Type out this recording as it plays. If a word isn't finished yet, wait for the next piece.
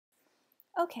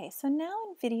Okay, so now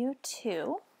in video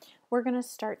 2, we're going to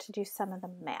start to do some of the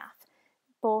math,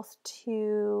 both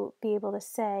to be able to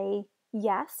say,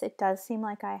 yes, it does seem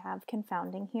like I have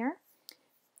confounding here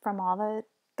from all the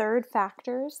third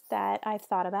factors that I've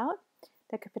thought about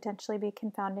that could potentially be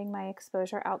confounding my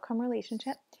exposure outcome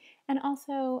relationship, and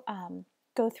also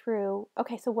go through,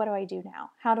 okay, so what do I do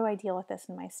now? How do I deal with this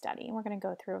in my study? And we're going to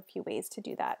go through a few ways to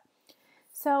do that.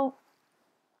 So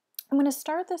I'm going to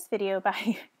start this video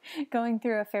by going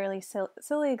through a fairly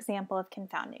silly example of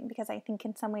confounding, because I think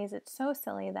in some ways it's so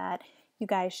silly that you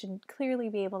guys should clearly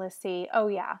be able to see, oh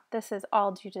yeah, this is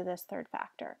all due to this third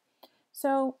factor.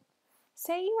 So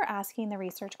say you were asking the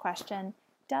research question,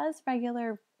 does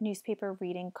regular newspaper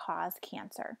reading cause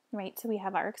cancer, right? So we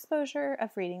have our exposure of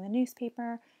reading the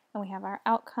newspaper and we have our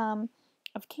outcome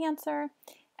of cancer.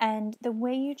 And the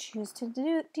way you choose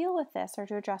to deal with this or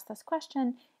to address this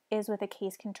question is with a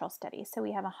case control study. So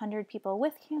we have 100 people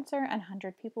with cancer and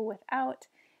 100 people without.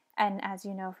 And as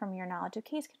you know from your knowledge of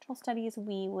case control studies,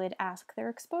 we would ask their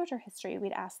exposure history.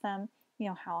 We'd ask them,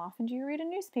 how often do you read a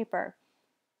newspaper?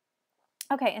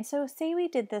 Okay, and so say we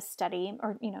did this study,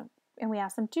 or, and we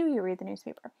asked them, do you read the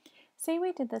newspaper? Say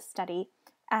we did this study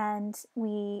and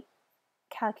we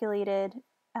calculated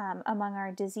among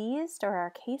our diseased or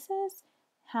our cases,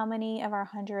 how many of our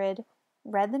 100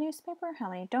 read the newspaper, how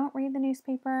many don't read the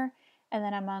newspaper, and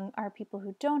then among our people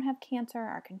who don't have cancer,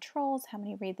 our controls, how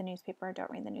many read the newspaper or don't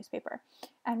read the newspaper.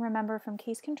 And remember, from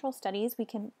case control studies, we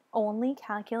can only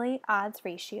calculate odds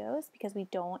ratios because we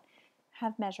don't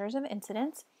have measures of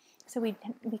incidence. So we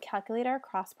calculate our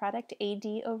cross product AD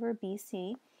over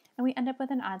BC, and we end up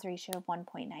with an odds ratio of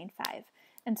 1.95.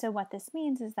 And so what this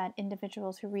means is that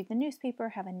individuals who read the newspaper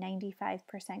have a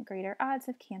 95% greater odds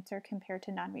of cancer compared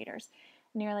to non-readers.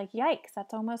 And you're like, yikes,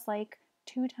 that's almost like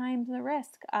 2 times the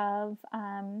risk of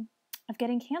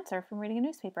getting cancer from reading a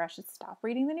newspaper. I should stop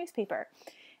reading the newspaper.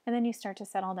 And then you start to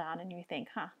settle down and you think,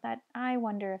 that I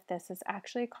wonder if this is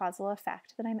actually a causal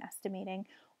effect that I'm estimating,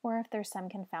 or if there's some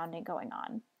confounding going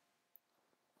on.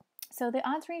 So the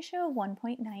odds ratio of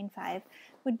 1.95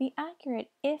 would be accurate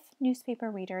if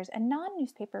newspaper readers and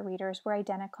non-newspaper readers were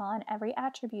identical on every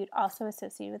attribute also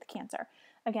associated with cancer.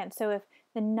 Again, so if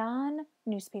the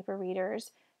non-newspaper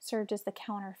readers served as the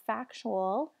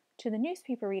counterfactual to the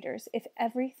newspaper readers, if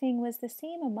everything was the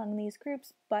same among these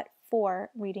groups but for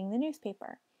reading the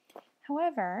newspaper.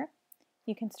 However,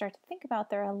 you can start to think about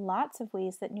there are lots of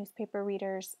ways that newspaper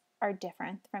readers are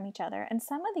different from each other, and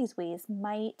some of these ways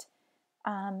might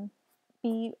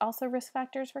be also risk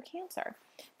factors for cancer.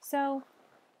 So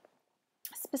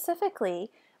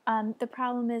specifically, the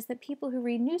problem is that people who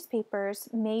read newspapers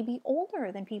may be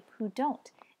older than people who don't,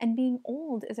 and being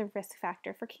old is a risk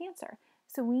factor for cancer.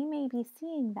 So we may be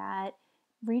seeing that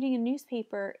reading a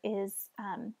newspaper is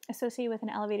associated with an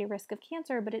elevated risk of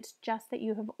cancer, but it's just that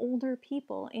you have older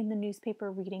people in the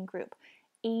newspaper reading group.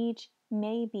 Age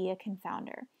may be a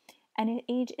confounder, and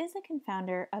age is a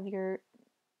confounder of your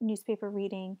newspaper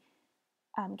reading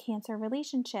cancer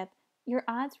relationship. Your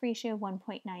odds ratio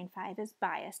 1.95 is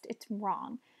biased. It's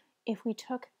wrong. If we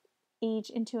took age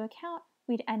into account,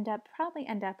 we'd probably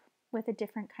end up with a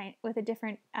different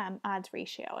odds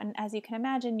ratio. And as you can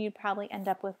imagine, you'd probably end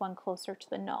up with one closer to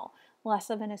the null, less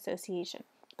of an association.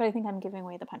 But I think I'm giving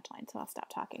away the punchline, so I'll stop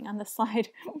talking on this slide.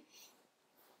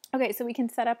 Okay, so we can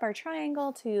set up our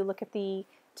triangle to look at to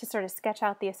sort of sketch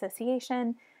out the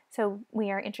association. So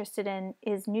we are interested in,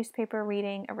 is newspaper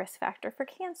reading a risk factor for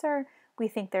cancer? We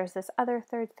think there's this other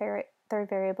third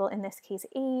variable, in this case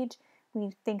age.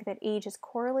 We think that age is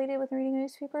correlated with reading a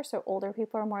newspaper, so older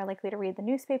people are more likely to read the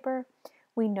newspaper.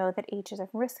 We know that age is a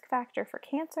risk factor for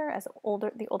cancer. As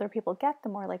the older people get, the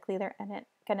more likely they're going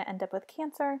to end up with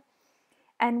cancer.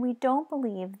 And we don't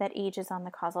believe that age is on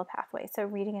the causal pathway. So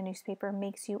reading a newspaper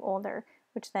makes you older,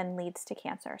 which then leads to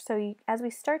cancer. So as we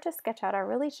start to sketch out our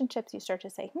relationships, you start to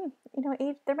say,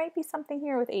 age, there might be something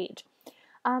here with age.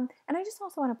 And I just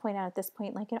also want to point out at this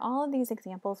point, like in all of these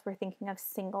examples, we're thinking of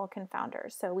single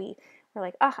confounders. So we're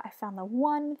like, I found the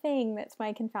one thing that's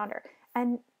my confounder.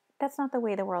 And that's not the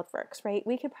way the world works, right?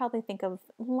 We could probably think of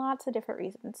lots of different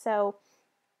reasons. So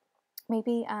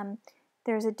maybe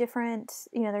there's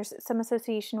there's some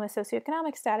association with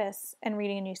socioeconomic status and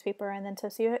reading a newspaper, and then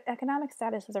socioeconomic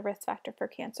status is a risk factor for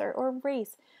cancer, or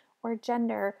race, or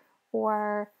gender,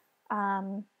 or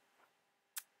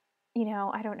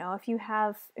I don't know,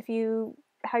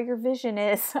 how your vision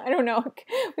is. I don't know.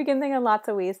 We can think of lots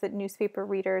of ways that newspaper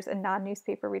readers and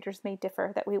non-newspaper readers may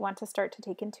differ that we want to start to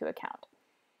take into account.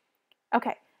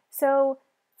 Okay, so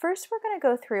first we're going to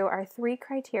go through our 3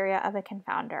 criteria of a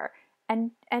confounder.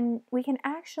 And we can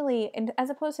actually, and as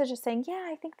opposed to just saying, yeah,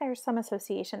 I think there's some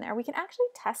association there, we can actually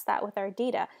test that with our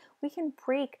data. We can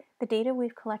break the data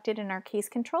we've collected in our case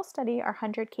control study, our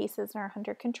 100 cases and our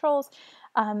 100 controls,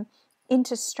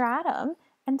 into stratum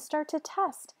and start to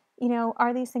test,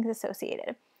 are these things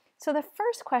associated? So the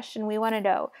first question we want to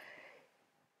know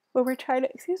when we're trying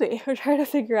to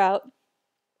figure out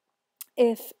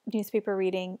if newspaper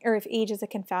reading, or if age is a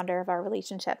confounder of our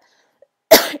relationship,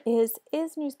 is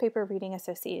newspaper reading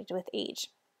associated with age?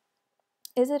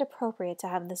 Is it appropriate to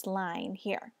have this line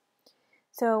here?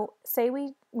 So say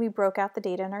we broke out the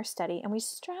data in our study and we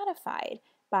stratified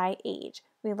by age.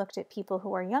 We looked at people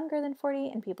who are younger than 40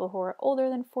 and people who are older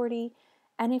than 40.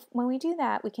 And when we do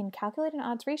that, we can calculate an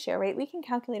odds ratio, right? We can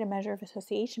calculate a measure of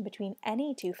association between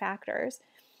any two factors.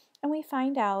 And we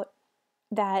find out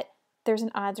that there's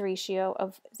an odds ratio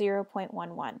of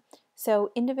 0.11.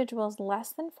 So individuals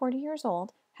less than 40 years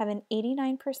old have an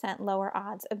 89% lower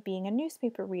odds of being a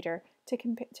newspaper reader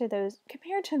compared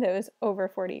to those over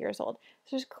 40 years old.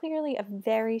 So there's clearly a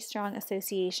very strong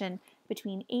association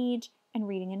between age and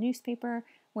reading a newspaper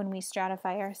when we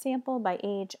stratify our sample by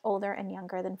age, older and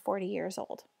younger than 40 years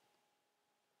old.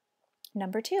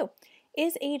 Number 2,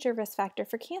 is age a risk factor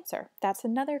for cancer? That's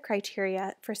another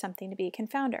criteria for something to be a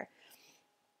confounder.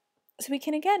 So we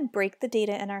can again break the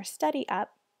data in our study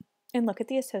up and look at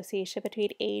the association between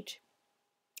age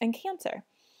and cancer.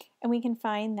 And we can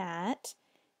find that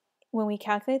when we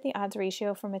calculate the odds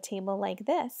ratio from a table like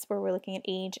this, where we're looking at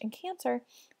age and cancer,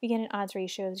 we get an odds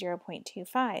ratio of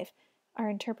 0.25. Our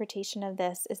interpretation of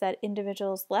this is that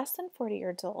individuals less than 40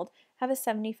 years old have a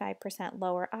 75%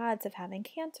 lower odds of having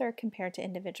cancer compared to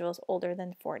individuals older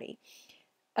than 40.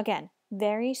 Again,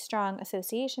 very strong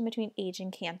association between age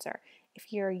and cancer.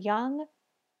 If you're young,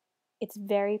 it's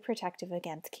very protective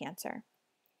against cancer.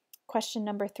 Question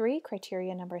number 3,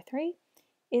 criteria number 3,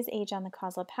 is age on the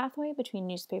causal pathway between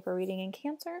newspaper reading and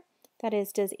cancer? That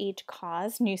is, does age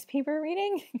cause newspaper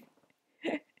reading?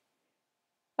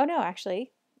 Oh no,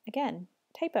 actually, again,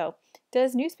 typo.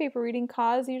 Does newspaper reading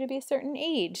cause you to be a certain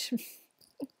age?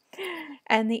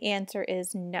 And the answer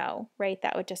is no, right?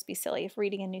 That would just be silly if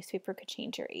reading a newspaper could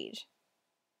change your age.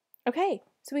 Okay,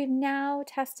 so we've now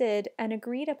tested and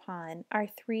agreed upon our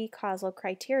 3 causal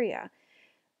criteria.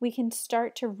 We can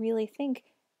start to really think,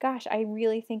 gosh, I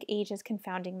really think age is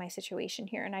confounding my situation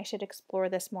here, and I should explore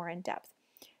this more in depth.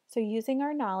 So using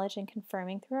our knowledge and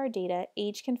confirming through our data,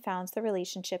 age confounds the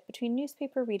relationship between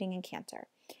newspaper reading and cancer.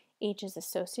 Age is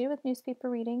associated with newspaper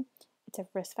reading, it's a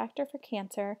risk factor for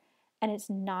cancer, and it's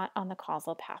not on the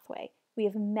causal pathway. We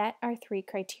have met our 3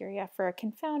 criteria for a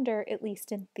confounder, at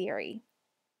least in theory.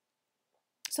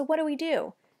 So what do we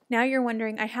do? Now you're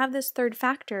wondering, I have this 3rd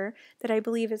factor that I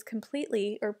believe is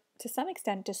completely, or to some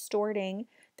extent, distorting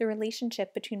the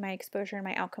relationship between my exposure and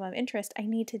my outcome of interest. I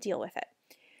need to deal with it.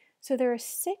 So there are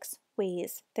 6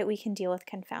 ways that we can deal with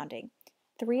confounding.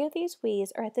 3 of these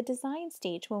ways are at the design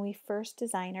stage when we first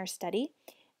design our study,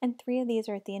 and 3 of these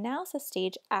are at the analysis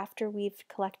stage after we've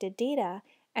collected data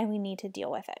and we need to deal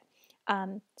with it.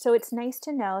 So it's nice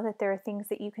to know that there are things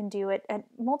that you can do at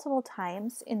multiple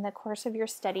times in the course of your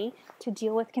study to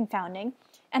deal with confounding.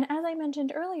 And as I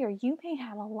mentioned earlier, you may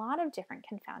have a lot of different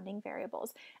confounding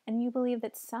variables, and you believe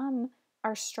that some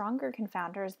are stronger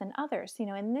confounders than others.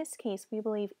 In this case, we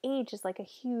believe age is like a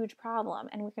huge problem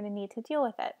and we're going to need to deal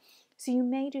with it. So you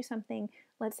may do something,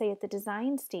 let's say at the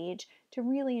design stage, to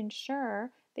really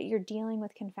ensure that you're dealing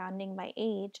with confounding by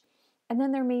age. And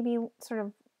then there may be sort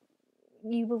of,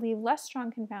 you believe, less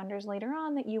strong confounders later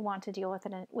on that you want to deal with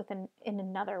it in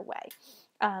another way.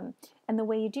 And the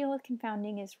way you deal with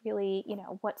confounding is really,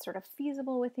 what's sort of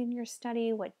feasible within your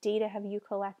study, what data have you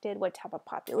collected, what type of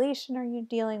population are you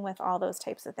dealing with, all those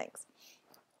types of things.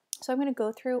 So I'm going to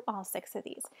go through all 6 of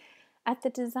these. At the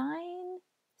design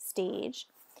stage,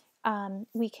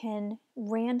 we can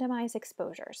randomize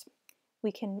exposures.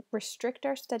 We can restrict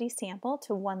our study sample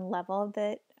to one level of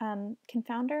the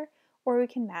confounder, or we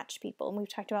can match people. And we've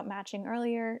talked about matching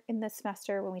earlier in this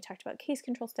semester when we talked about case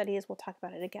control studies. We'll talk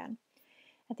about it again.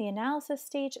 At the analysis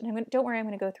stage, and don't worry, I'm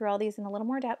going to go through all these in a little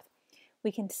more depth,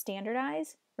 we can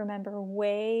standardize. Remember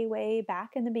way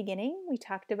back in the beginning, we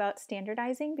talked about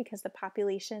standardizing because the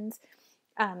populations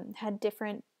had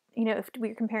different, if we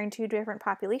were comparing 2 different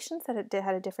populations that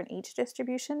had a different age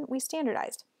distribution, we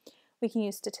standardized. We can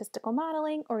use statistical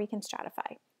modeling or we can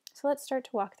stratify. So let's start to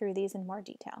walk through these in more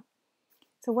detail.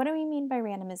 So what do we mean by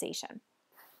randomization?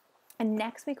 And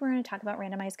next week we're going to talk about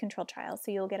randomized controlled trials,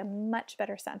 so you'll get a much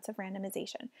better sense of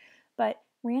randomization. But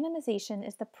randomization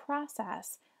is the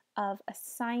process of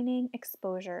assigning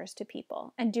exposures to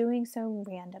people and doing so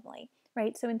randomly.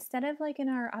 right? So instead of like in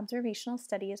our observational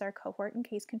studies, our cohort and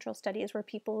case control studies, where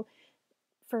people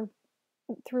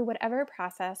through whatever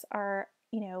process are,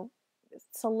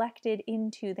 selected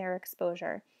into their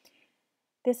exposure,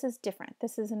 this is different.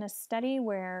 This is in a study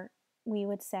where we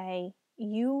would say,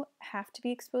 you have to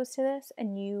be exposed to this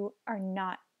and you are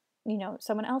not,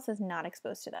 someone else is not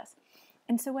exposed to this.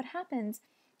 And so what happens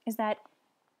is that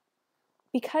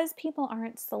because people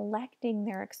aren't selecting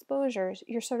their exposures,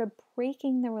 you're sort of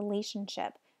breaking the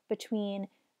relationship between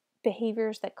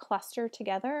behaviors that cluster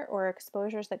together or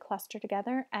exposures that cluster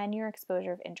together and your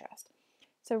exposure of interest.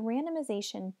 So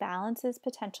randomization balances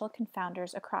potential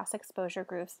confounders across exposure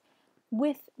groups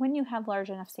when you have large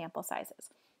enough sample sizes,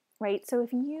 right? So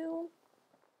if you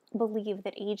believe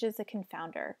that age is a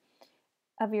confounder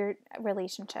of your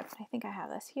relationship, I think I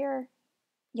have this here.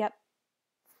 Yep.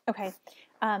 Okay.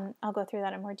 I'll go through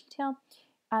that in more detail.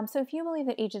 So if you believe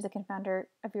that age is a confounder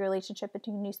of your relationship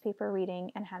between newspaper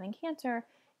reading and having cancer,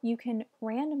 you can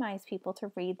randomize people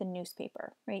to read the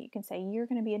newspaper, right? You can say, you're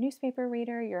going to be a newspaper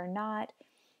reader, you're not.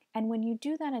 And when you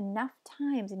do that enough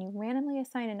times and you randomly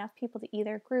assign enough people to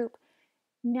either group,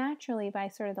 naturally, by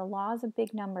sort of the laws of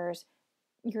big numbers,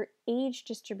 your age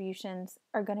distributions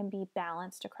are going to be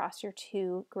balanced across your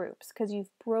two groups because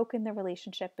you've broken the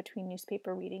relationship between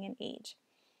newspaper reading and age.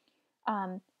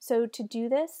 So to do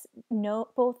this,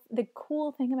 both the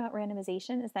cool thing about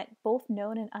randomization is that both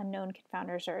known and unknown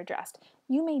confounders are addressed.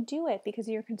 You may do it because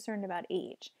you're concerned about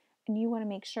age and you want to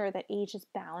make sure that age is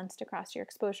balanced across your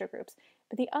exposure groups.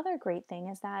 But the other great thing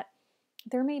is that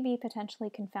there may be potentially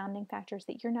confounding factors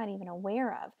that you're not even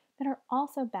aware of that are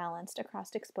also balanced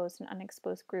across exposed and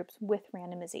unexposed groups with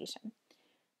randomization.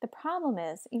 The problem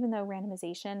is, even though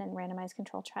randomization and randomized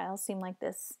controlled trials seem like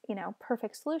this,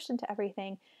 perfect solution to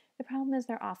everything, the problem is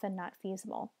they're often not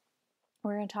feasible.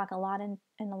 We're going to talk a lot in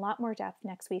a lot more depth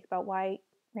next week about why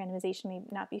randomization may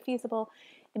not be feasible.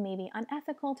 It may be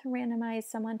unethical to randomize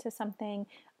someone to something.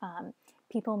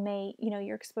 People may,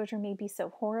 your exposure may be so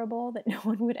horrible that no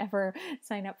one would ever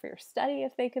sign up for your study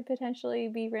if they could potentially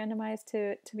be randomized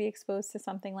to be exposed to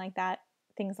something like that,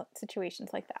 situations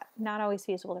like that. Not always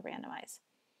feasible to randomize.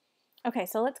 Okay,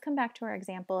 so let's come back to our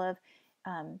example of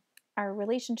our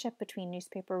relationship between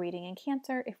newspaper reading and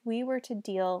cancer. If we were to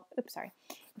deal with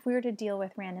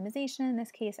randomization in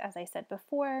this case, as I said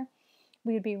before,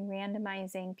 we would be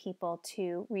randomizing people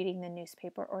to reading the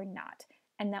newspaper or not,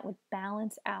 and that would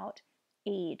balance out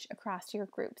age across your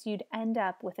groups. You'd end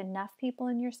up with enough people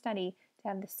in your study to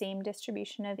have the same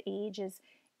distribution of ages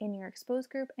in your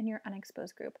exposed group and your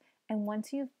unexposed group. And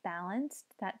once you've balanced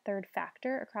that third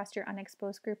factor across your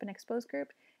unexposed group and exposed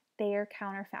group, they are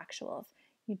counterfactuals.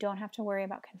 You don't have to worry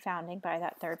about confounding by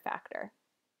that third factor.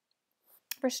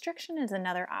 Restriction is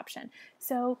another option.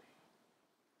 So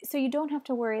you don't have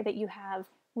to worry that you have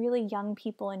really young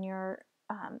people in your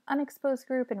unexposed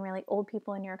group and really old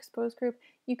people in your exposed group.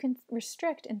 You can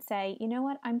restrict and say, you know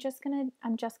what, I'm just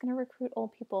gonna recruit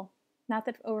old people. Not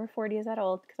that over 40 is that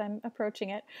old because I'm approaching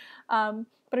it,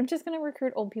 but I'm just going to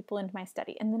recruit old people into my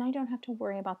study, and then I don't have to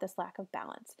worry about this lack of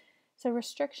balance. So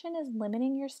restriction is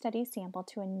limiting your study sample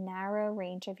to a narrow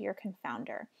range of your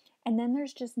confounder, and then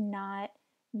there's just not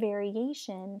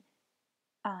variation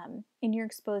in your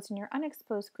exposed and your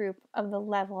unexposed group of the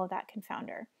level of that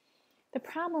confounder. The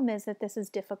problem is that this is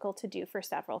difficult to do for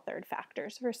several third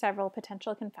factors, for several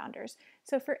potential confounders.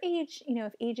 So for age,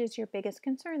 if age is your biggest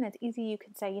concern, that's easy. You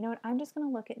can say, you know what, I'm just going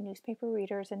to look at newspaper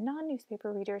readers and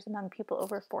non-newspaper readers among people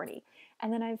over 40.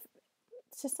 And then I've,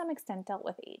 to some extent, dealt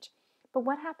with age. But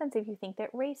what happens if you think that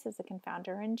race is a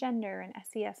confounder and gender and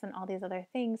SES and all these other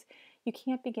things? You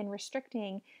can't begin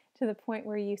restricting to the point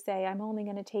where you say, I'm only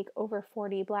going to take over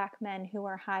 40 Black men who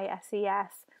are high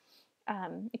SES,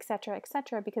 et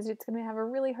cetera, because it's going to have a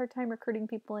really hard time recruiting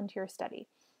people into your study.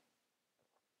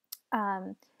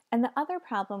 And the other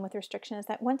problem with restriction is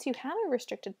that once you have a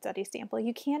restricted study sample,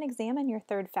 you can't examine your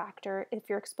third factor if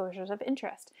your exposure is of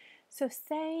interest. So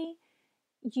say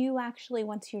you actually,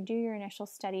 once you do your initial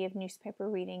study of newspaper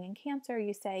reading and cancer,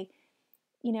 you say,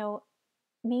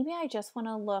 maybe I just want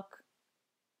to look,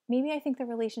 maybe I think the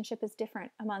relationship is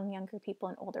different among younger people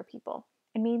and older people.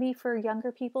 And maybe for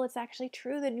younger people, it's actually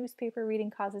true that newspaper reading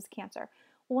causes cancer.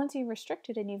 Well, once you've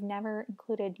restricted and you've never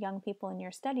included young people in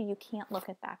your study, you can't look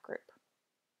at that group.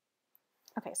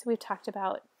 Okay, so we've talked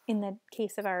about, in the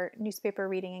case of our newspaper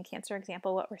reading and cancer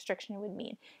example, what restriction would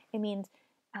mean. It means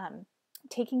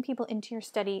taking people into your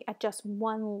study at just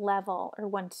one level or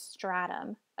one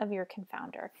stratum of your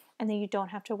confounder, and then you don't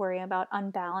have to worry about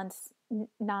non-balance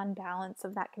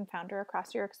of that confounder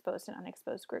across your exposed and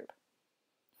unexposed group.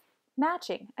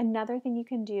 Matching, another thing you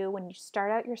can do when you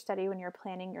start out your study, when you're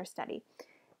planning your study.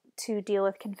 to deal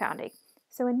with confounding.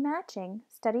 So in matching,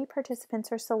 study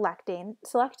participants are selected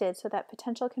so that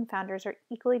potential confounders are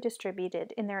equally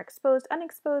distributed in their exposed,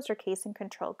 unexposed, or case and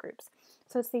control groups.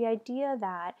 So it's the idea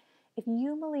that if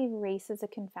you believe race is a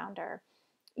confounder,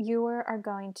 you are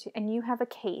going to, and you have a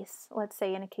case, let's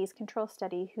say in a case control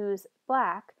study, who's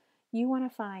Black, you want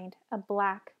to find a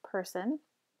Black person,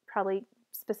 probably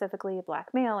specifically a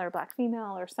Black male or Black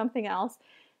female or something else,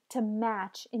 to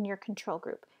match in your control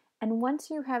group. And once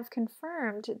you have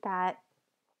confirmed that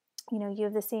you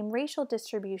have the same racial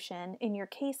distribution in your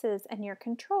cases and your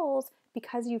controls,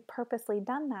 because you've purposely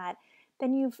done that,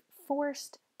 then you've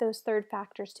forced those third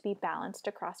factors to be balanced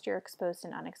across your exposed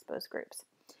and unexposed groups.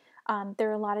 There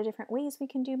are a lot of different ways we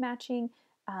can do matching.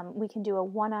 We can do a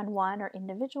one-on-one or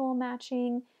individual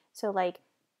matching. So like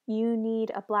you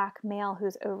need a Black male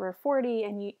who's over 40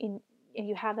 and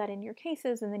you have that in your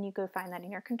cases, and then you go find that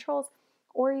in your controls.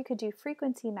 Or you could do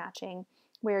frequency matching,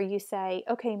 where you say,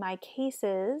 okay, my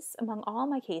cases, among all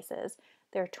my cases,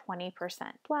 they're 20%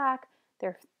 Black,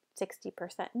 they're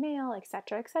 60% male,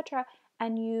 etc.,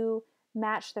 and you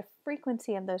match the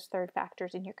frequency of those third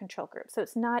factors in your control group. So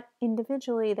it's not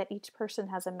individually that each person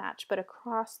has a match, but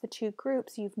across the two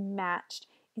groups, you've matched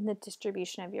in the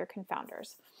distribution of your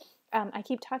confounders. I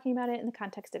keep talking about it in the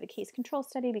context of a case control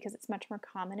study because it's much more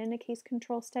common in a case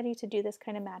control study to do this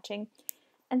kind of matching.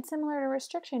 And similar to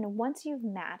restriction, once you've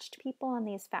matched people on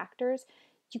these factors,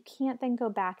 you can't then go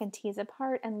back and tease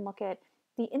apart and look at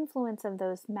the influence of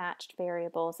those matched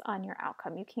variables on your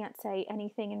outcome. You can't say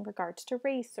anything in regards to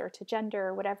race or to gender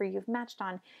or whatever you've matched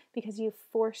on, because you've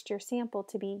forced your sample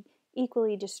to be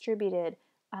equally distributed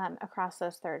across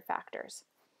those third factors.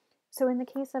 So in the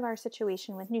case of our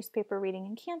situation with newspaper reading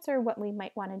and cancer, what we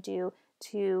might want to do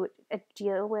to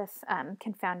deal with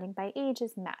confounding by age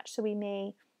is match. So we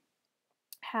may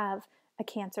have a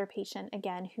cancer patient,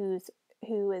 again, who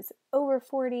is over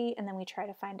 40, and then we try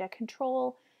to find a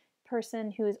control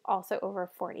person who is also over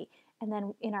 40. And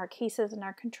then in our cases and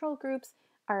our control groups,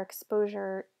 our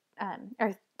exposure,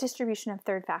 our distribution of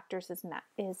third factors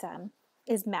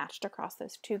is matched across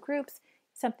those two groups.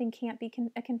 Something can't be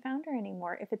a confounder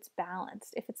anymore if it's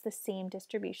balanced, if it's the same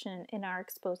distribution in our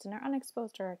exposed and our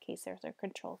unexposed, or our case or our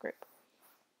control group.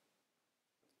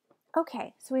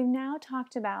 Okay, so we've now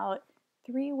talked about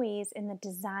 3 ways in the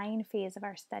design phase of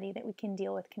our study that we can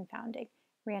deal with confounding: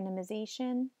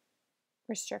 randomization,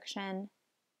 restriction,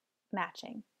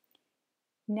 matching.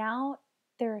 Now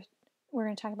we're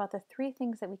going to talk about the 3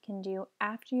 things that we can do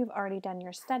after you've already done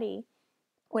your study,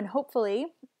 when hopefully,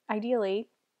 ideally,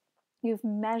 you've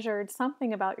measured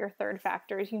something about your third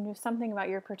factors, you knew something about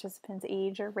your participants'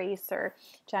 age or race or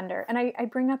gender. And I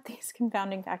bring up these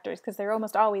confounding factors because they're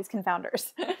almost always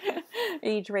confounders.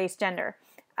 Age, race, gender.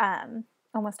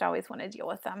 Almost always want to deal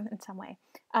with them in some way.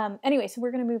 Anyway, so we're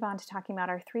going to move on to talking about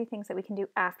our 3 things that we can do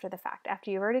after the fact,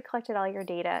 after you've already collected all your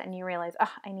data and you realize,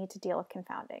 I need to deal with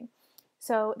confounding.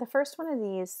 So the first one of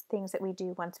these things that we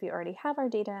do once we already have our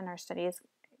data and our study is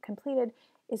completed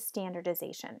is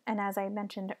standardization. And as I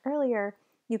mentioned earlier,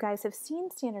 you guys have seen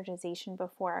standardization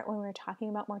before when we were talking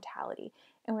about mortality.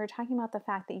 And we were talking about the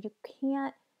fact that you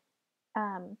can't,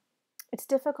 it's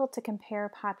difficult to compare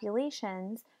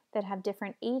populations that have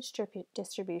different age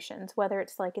distributions, whether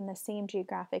it's like in the same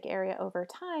geographic area over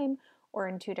time or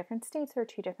in 2 different states or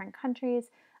 2 different countries.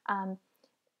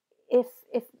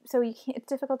 It's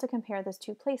difficult to compare those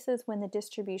 2 places when the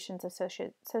distributions of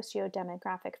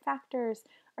socio-demographic factors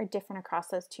are different across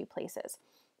those 2 places,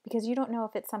 because you don't know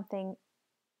if it's something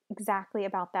exactly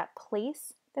about that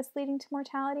place that's leading to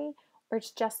mortality, or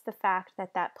it's just the fact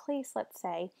that that place, let's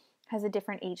say, has a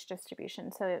different age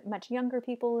distribution. So much younger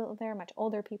people live there, much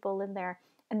older people live there,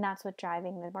 and that's what's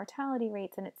driving the mortality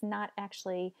rates. And it's not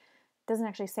actually, doesn't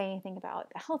actually say anything about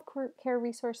health care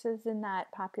resources in that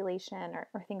population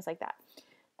or things like that.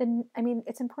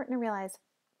 It's important to realize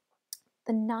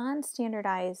the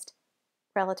non-standardized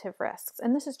relative risks,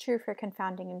 and this is true for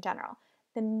confounding in general,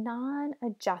 the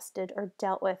non-adjusted or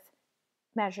dealt with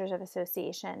measures of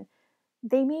association,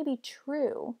 they may be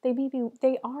true,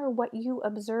 they are what you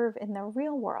observe in the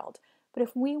real world, but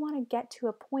if we want to get to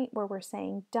a point where we're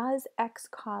saying, does X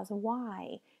cause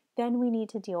Y, then we need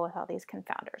to deal with all these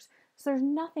confounders. So there's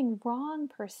nothing wrong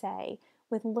per se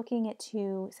with looking at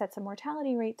 2 sets of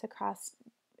mortality rates across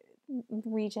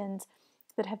regions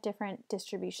that have different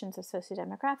distributions of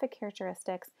sociodemographic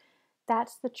characteristics.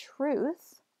 That's the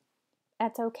truth.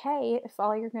 That's okay if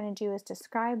all you're going to do is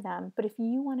describe them. But if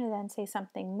you want to then say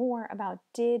something more about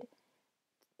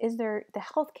is there the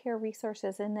healthcare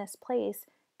resources in this place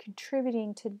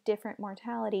contributing to different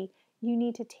mortality, you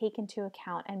need to take into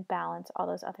account and balance all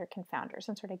those other confounders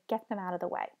and sort of get them out of the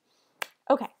way.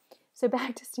 Okay, So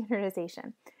back to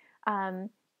standardization.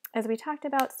 As we talked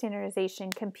about,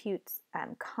 standardization computes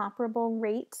comparable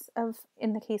rates of,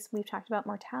 in the case we've talked about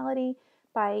mortality,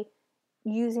 by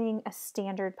using a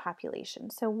standard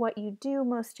population. So what you do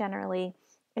most generally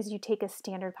is you take a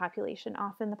standard population,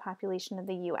 often the population of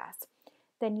the US.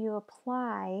 Then you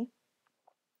apply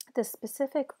the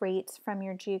specific rates from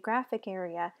your geographic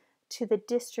area to the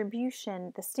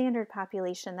distribution, the standard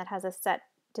population that has a set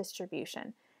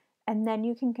distribution. And then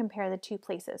you can compare the two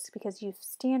places because you've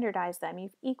standardized them,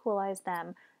 you've equalized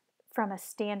them from a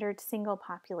standard single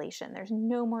population. There's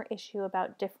no more issue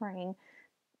about differing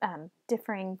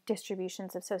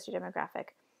distributions of sociodemographic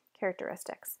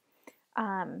characteristics.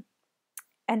 And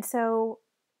so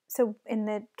in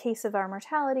the case of our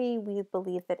mortality, we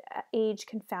believe that age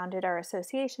confounded our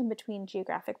association between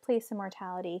geographic place and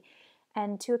mortality.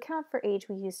 And to account for age,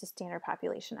 we used a standard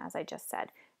population, as I just said.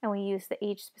 And we use the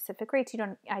age-specific rates.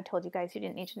 I told you guys you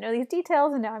didn't need to know these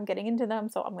details, and now I'm getting into them,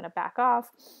 so I'm going to back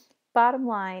off. Bottom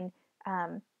line,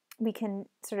 we can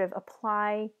sort of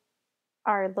apply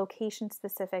our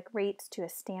location-specific rates to a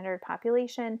standard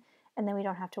population, and then we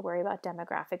don't have to worry about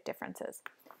demographic differences.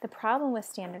 The problem with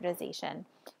standardization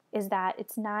is that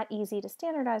it's not easy to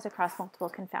standardize across multiple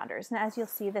confounders. And as you'll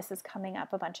see, this is coming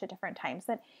up a bunch of different times,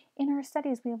 that in our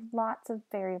studies we have lots of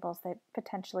variables that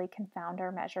potentially confound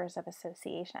our measures of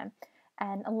association.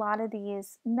 And a lot of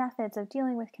these methods of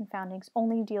dealing with confoundings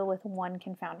only deal with one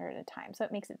confounder at a time. So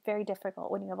it makes it very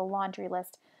difficult when you have a laundry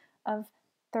list of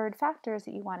third factors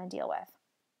that you want to deal with.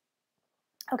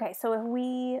 Okay, so if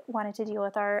we wanted to deal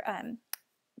with our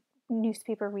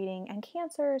newspaper reading and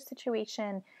cancer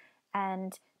situation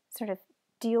and sort of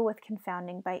deal with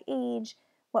confounding by age,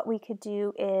 what we could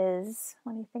do is,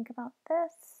 let me think about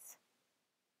this.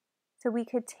 So we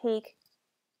could take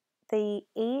the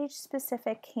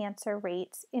age-specific cancer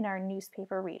rates in our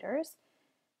newspaper readers,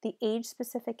 the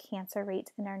age-specific cancer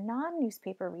rates in our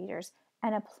non-newspaper readers,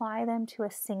 and apply them to a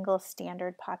single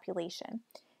standard population.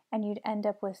 And you'd end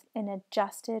up with an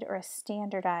adjusted or a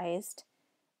standardized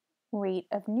rate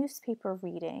of newspaper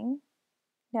reading,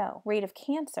 rate of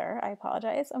cancer, I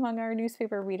apologize, among our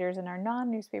newspaper readers and our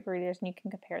non-newspaper readers, and you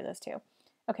can compare those two.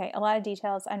 Okay, a lot of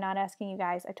details. I'm not asking you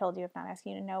guys, I told you I'm not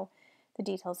asking you to know the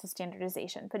details of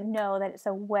standardization, but know that it's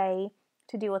a way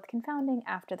to deal with confounding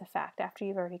after the fact, after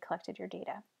you've already collected your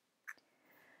data.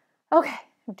 Okay,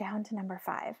 down to number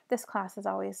 5. This class is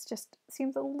always just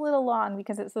seems a little long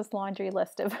because it's this laundry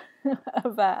list of,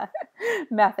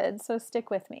 methods, so stick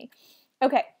with me.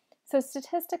 Okay, so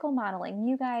statistical modeling.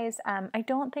 You guys, I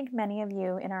don't think many of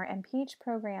you in our MPH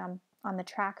program on the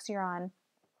tracks you're on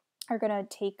are going to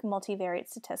take multivariate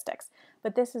statistics,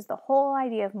 but this is the whole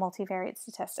idea of multivariate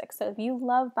statistics. So if you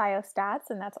love biostats,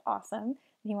 and that's awesome, and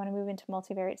you want to move into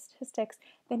multivariate statistics,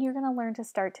 then you're going to learn how to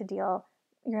start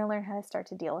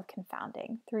to deal with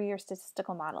confounding through your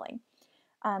statistical modeling.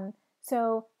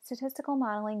 So statistical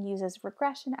modeling uses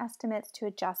regression estimates to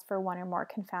adjust for one or more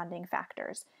confounding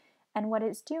factors. And what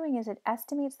it's doing is it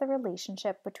estimates the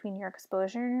relationship between your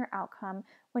exposure and your outcome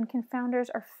when confounders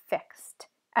are fixed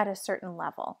at a certain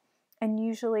level. And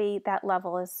usually that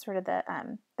level is sort of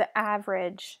the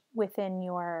average within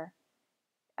your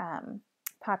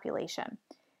population.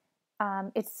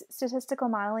 It's statistical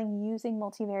modeling using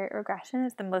multivariate regression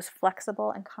is the most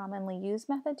flexible and commonly used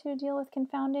method to deal with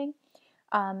confounding.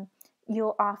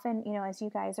 You'll often, as you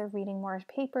guys are reading more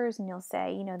papers and you'll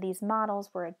say, these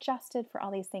models were adjusted for all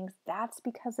these things, that's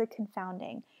because of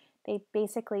confounding. They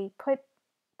basically put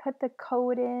the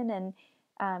code in and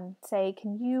say,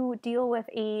 can you deal with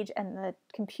age? And the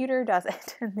computer does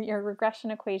it, and your regression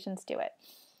equations do it.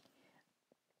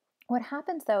 What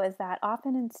happens though is that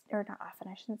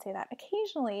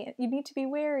occasionally you need to be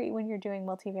wary when you're doing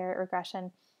multivariate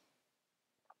regression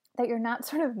that you're not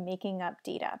sort of making up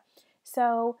data.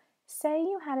 So say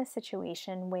you had a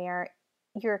situation where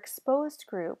your exposed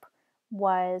group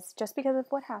was, just because of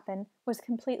what happened, was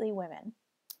completely women,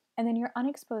 and then your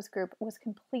unexposed group was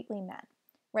completely men,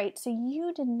 right? So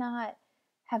you did not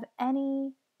have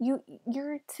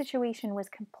your situation was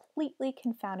completely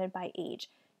confounded by age.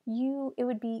 You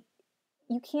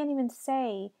can't even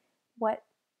say what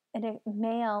a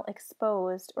male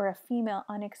exposed or a female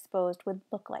unexposed would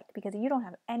look like because you don't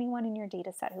have anyone in your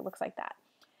data set who looks like that.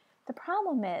 The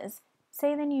problem is,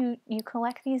 say then you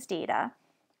collect these data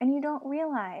and you don't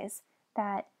realize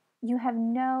that you have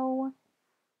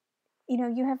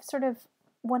you have sort of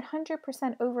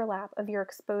 100% overlap of your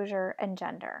exposure and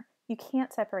gender. You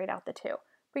can't separate out the two,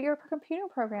 but your computer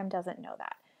program doesn't know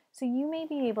that. So you may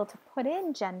be able to put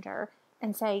in gender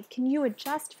and say, can you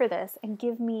adjust for this and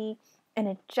give me an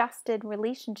adjusted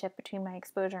relationship between my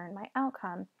exposure and my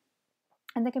outcome?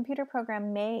 And the computer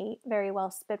program may very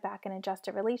well spit back an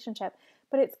adjusted relationship,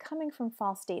 but it's coming from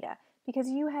false data because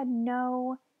you had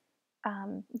no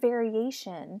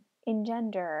variation in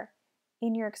gender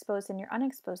in your exposed and your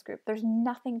unexposed group. There's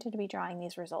nothing to be drawing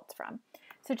these results from.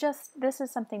 So just this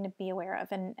is something to be aware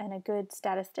of, and a good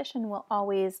statistician will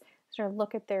always sort of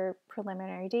look at their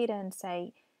preliminary data and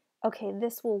say, okay,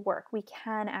 this will work. We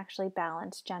can actually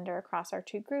balance gender across our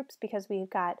two groups because we've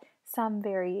got some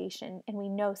variation and we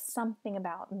know something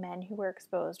about men who were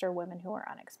exposed or women who are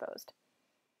unexposed.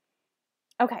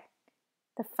 Okay,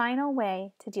 the final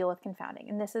way to deal with confounding,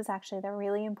 and this is actually the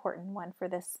really important one for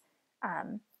this,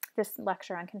 this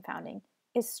lecture on confounding,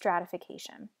 is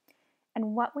stratification.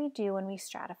 And what we do when we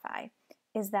stratify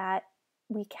is that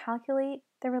we calculate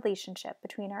the relationship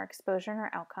between our exposure and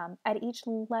our outcome at each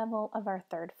level of our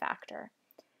third factor.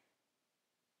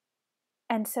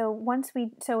 And so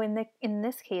in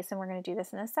this case, and we're going to do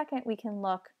this in a second, we can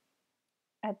look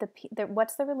at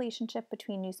what's the relationship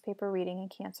between newspaper reading and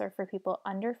cancer for people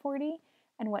under 40,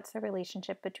 and what's the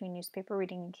relationship between newspaper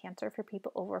reading and cancer for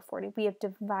people over 40. We have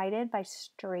divided by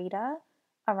strata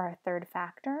of our third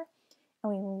factor,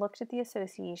 and we looked at the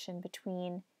association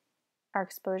between our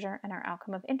exposure and our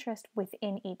outcome of interest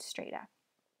within each strata.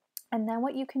 And then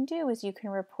what you can do is you can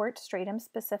report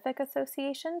stratum-specific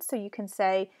associations. So you can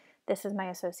say, this is my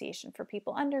association for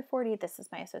people under 40, this is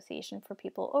my association for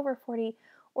people over 40,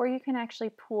 or you can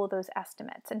actually pool those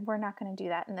estimates. And we're not going to do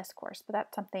that in this course, but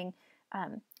that's something,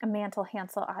 a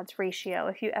Mantel-Hansel odds ratio,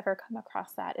 if you ever come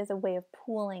across that, is a way of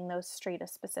pooling those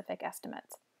strata-specific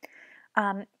estimates.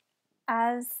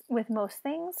 As with most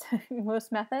things,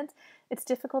 most methods, it's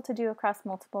difficult to do across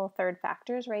multiple third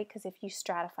factors, right? Because if you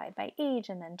stratify by age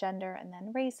and then gender and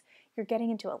then race, you're getting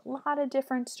into a lot of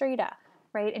different strata,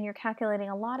 right? And you're calculating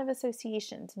a lot of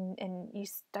associations, and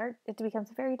it becomes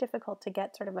very difficult to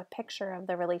get sort of a picture of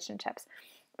the relationships.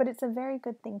 But it's a very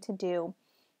good thing to do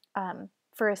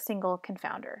for a single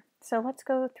confounder. So let's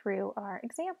go through our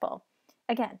example.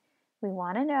 Again, we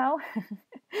want to know,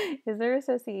 is there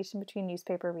association between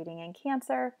newspaper reading and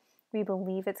cancer? We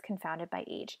believe it's confounded by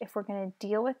age. If we're going to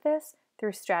deal with this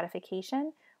through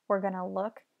stratification, we're going to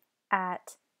look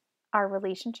at our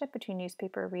relationship between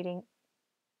newspaper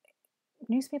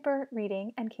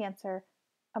reading and cancer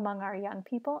among our young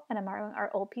people and among our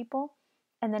old people,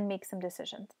 and then make some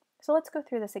decisions. So let's go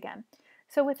through this again.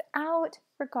 So without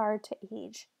regard to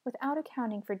age, without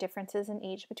accounting for differences in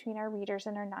age between our readers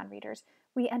and our non-readers,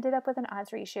 we ended up with an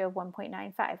odds ratio of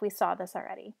 1.95. We saw this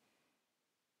already.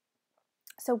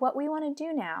 So what we want to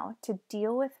do now to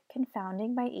deal with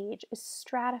confounding by age is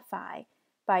stratify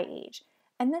by age.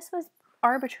 And this was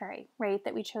arbitrary, right,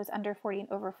 that we chose under 40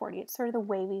 and over 40. It's sort of the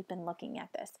way we've been looking at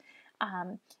this.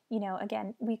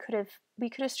 Again, we could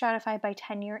have stratified by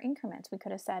 10-year increments. We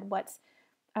could have said what's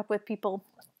up with people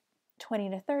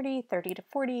 20 to 30, 30 to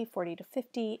 40, 40 to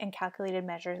 50, and calculated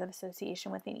measures of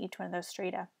association within each one of those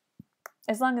strata,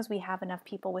 as long as we have enough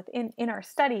people in our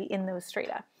study in those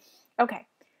strata. Okay,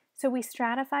 so we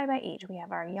stratify by age. We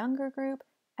have our younger group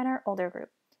and our older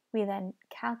group. We then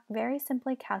very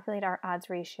simply calculate our odds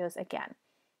ratios again.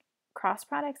 Cross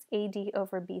products AD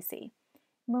over BC.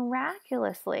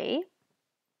 Miraculously,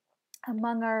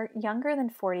 among our younger than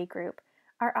 40 group,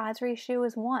 our odds ratio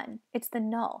is 1. It's the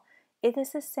null.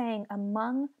 This is saying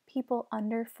among people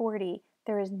under 40,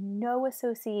 there is no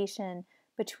association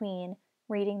between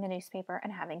reading the newspaper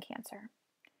and having cancer.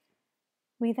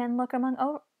 We then look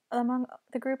among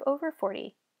the group over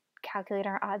 40, calculate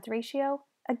our odds ratio,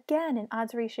 again an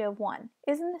odds ratio of 1.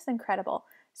 Isn't this incredible?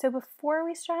 So before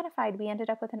we stratified, we ended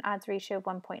up with an odds ratio of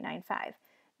 1.95.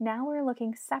 Now we're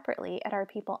looking separately at our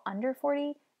people under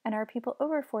 40 and our people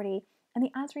over 40, and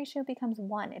the odds ratio becomes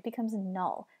 1. It becomes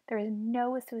null. There is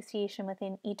no association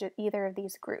within either of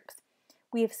these groups.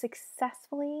 We have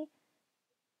successfully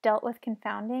dealt with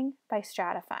confounding by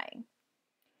stratifying.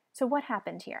 So what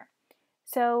happened here?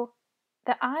 So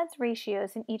the odds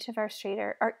ratios in each of our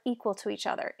strata are equal to each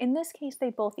other. In this case,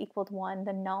 they both equaled 1,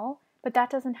 the null, but that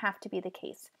doesn't have to be the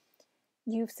case.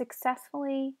 You've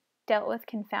successfully dealt with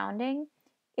confounding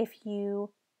if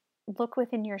you look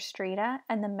within your strata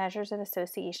and the measures of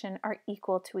association are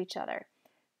equal to each other.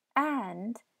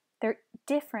 And they're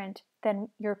different than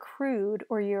your crude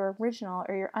or your original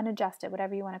or your unadjusted,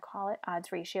 whatever you want to call it,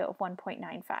 odds ratio of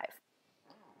 1.95.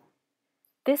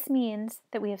 This means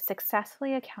that we have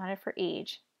successfully accounted for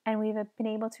age and we've been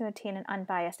able to obtain an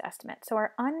unbiased estimate. So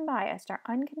our unbiased, our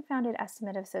unconfounded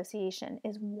estimate of association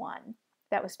is 1.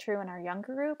 That was true in our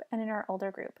younger group and in our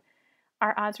older group.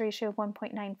 Our odds ratio of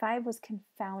 1.95 was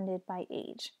confounded by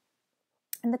age.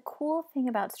 And the cool thing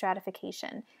about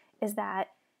stratification is that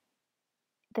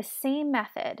the same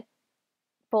method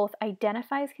both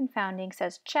identifies confounding,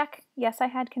 says check, yes I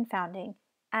had confounding,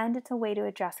 and it's a way to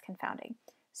address confounding.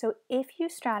 So if you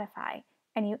stratify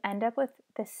and you end up with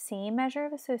the same measure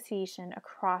of association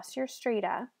across your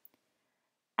strata,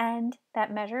 and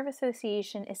that measure of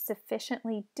association is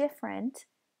sufficiently different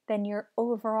than your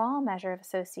overall measure of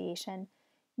association,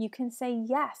 you can say,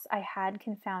 yes, I had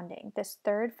confounding. This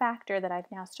third factor that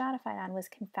I've now stratified on was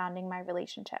confounding my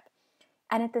relationship.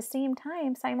 And at the same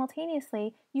time,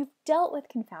 simultaneously, you've dealt with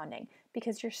confounding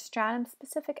because your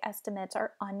stratum-specific estimates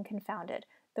are unconfounded.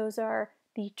 Those are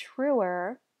the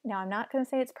truer. Now, I'm not going to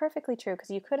say it's perfectly true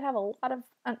because you could have a lot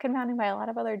of confounding by a lot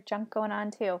of other junk going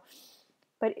on too.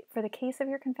 But for the case of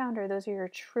your confounder, those are your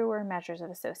truer measures of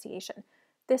association.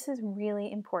 This is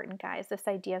really important, guys, this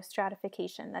idea of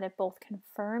stratification, that it both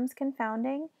confirms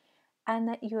confounding and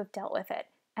that you have dealt with it.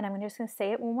 And I'm just going to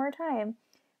say it one more time.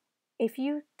 If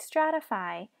you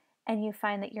stratify and you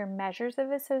find that your measures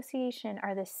of association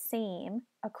are the same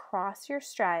across your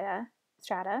strata,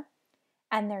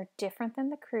 and they're different than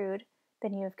the crude,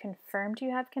 then you have confirmed you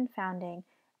have confounding,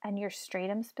 and your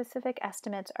stratum-specific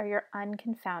estimates are your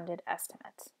unconfounded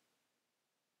estimates.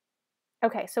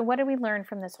 Okay, so what did we learn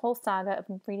from this whole saga of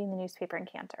reading the newspaper and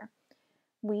cancer?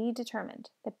 We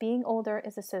determined that being older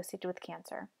is associated with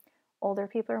cancer. Older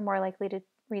people are more likely to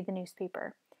read the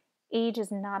newspaper. Age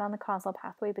is not on the causal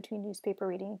pathway between newspaper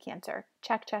reading and cancer.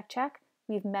 Check, check, check.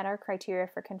 We've met our criteria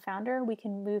for confounder. We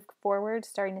can move forward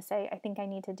starting to say, I think I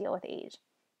need to deal with age.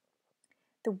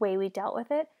 The way we dealt with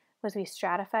it was we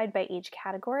stratified by age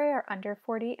category, our under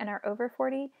 40 and our over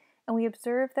 40, and we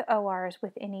observed the ORs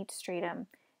within each stratum.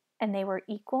 And they were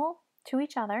equal to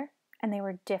each other, and they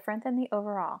were different than the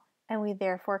overall, and we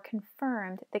therefore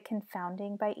confirmed that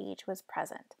confounding by age was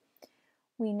present.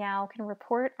 We now can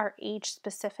report our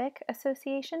age-specific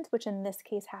associations, which in this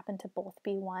case happen to both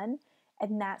be 1,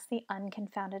 and that's the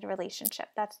unconfounded relationship.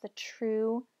 That's the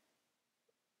true,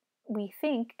 we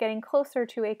think, getting closer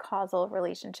to a causal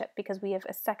relationship because we have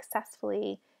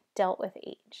successfully dealt with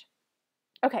age.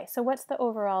 Okay, so what's the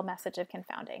overall message of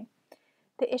confounding?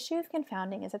 The issue of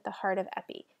confounding is at the heart of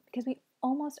epi because we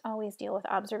almost always deal with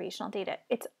observational data.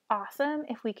 It's awesome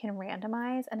if we can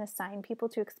randomize and assign people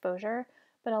to exposure,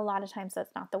 but a lot of times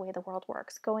that's not the way the world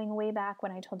works. Going way back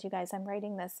when I told you guys I'm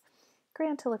writing this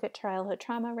grant to look at childhood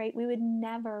trauma, right? We would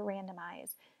never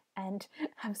randomize and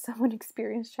have someone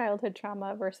experience childhood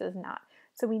trauma versus not.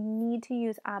 So we need to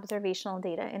use observational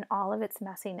data in all of its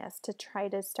messiness to try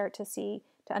to start to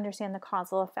understand the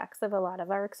causal effects of a lot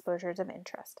of our exposures of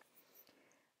interest.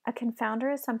 A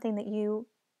confounder is something that you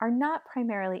are not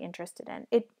primarily interested in.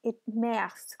 It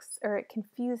masks or it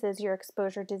confuses your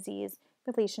exposure disease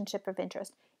relationship of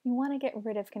interest. You want to get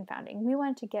rid of confounding. We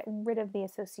wanted to get rid of the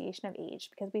association of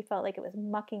age because we felt like it was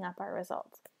mucking up our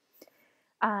results.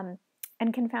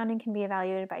 And confounding can be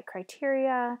evaluated by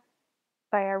criteria,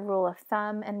 by our rule of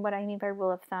thumb. And what I mean by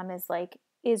rule of thumb is like,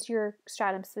 is your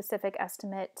stratum-specific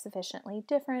estimate sufficiently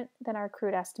different than our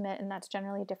crude estimate? And that's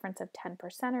generally a difference of 10%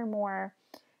 or more.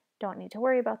 Don't need to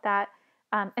worry about that.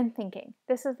 And thinking.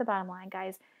 This is the bottom line,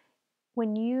 guys.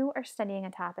 When you are studying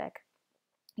a topic,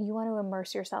 you want to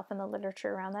immerse yourself in the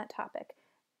literature around that topic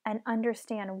and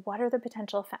understand what are the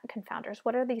potential confounders.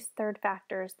 What are these third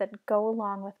factors that go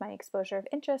along with my exposure of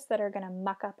interest that are going to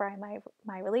muck up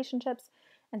my relationships?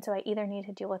 And so I either need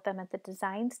to deal with them at the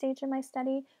design stage of my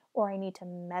study, or I need to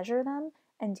measure them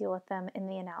and deal with them in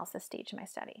the analysis stage of my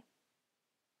study.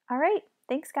 All right,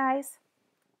 thanks guys.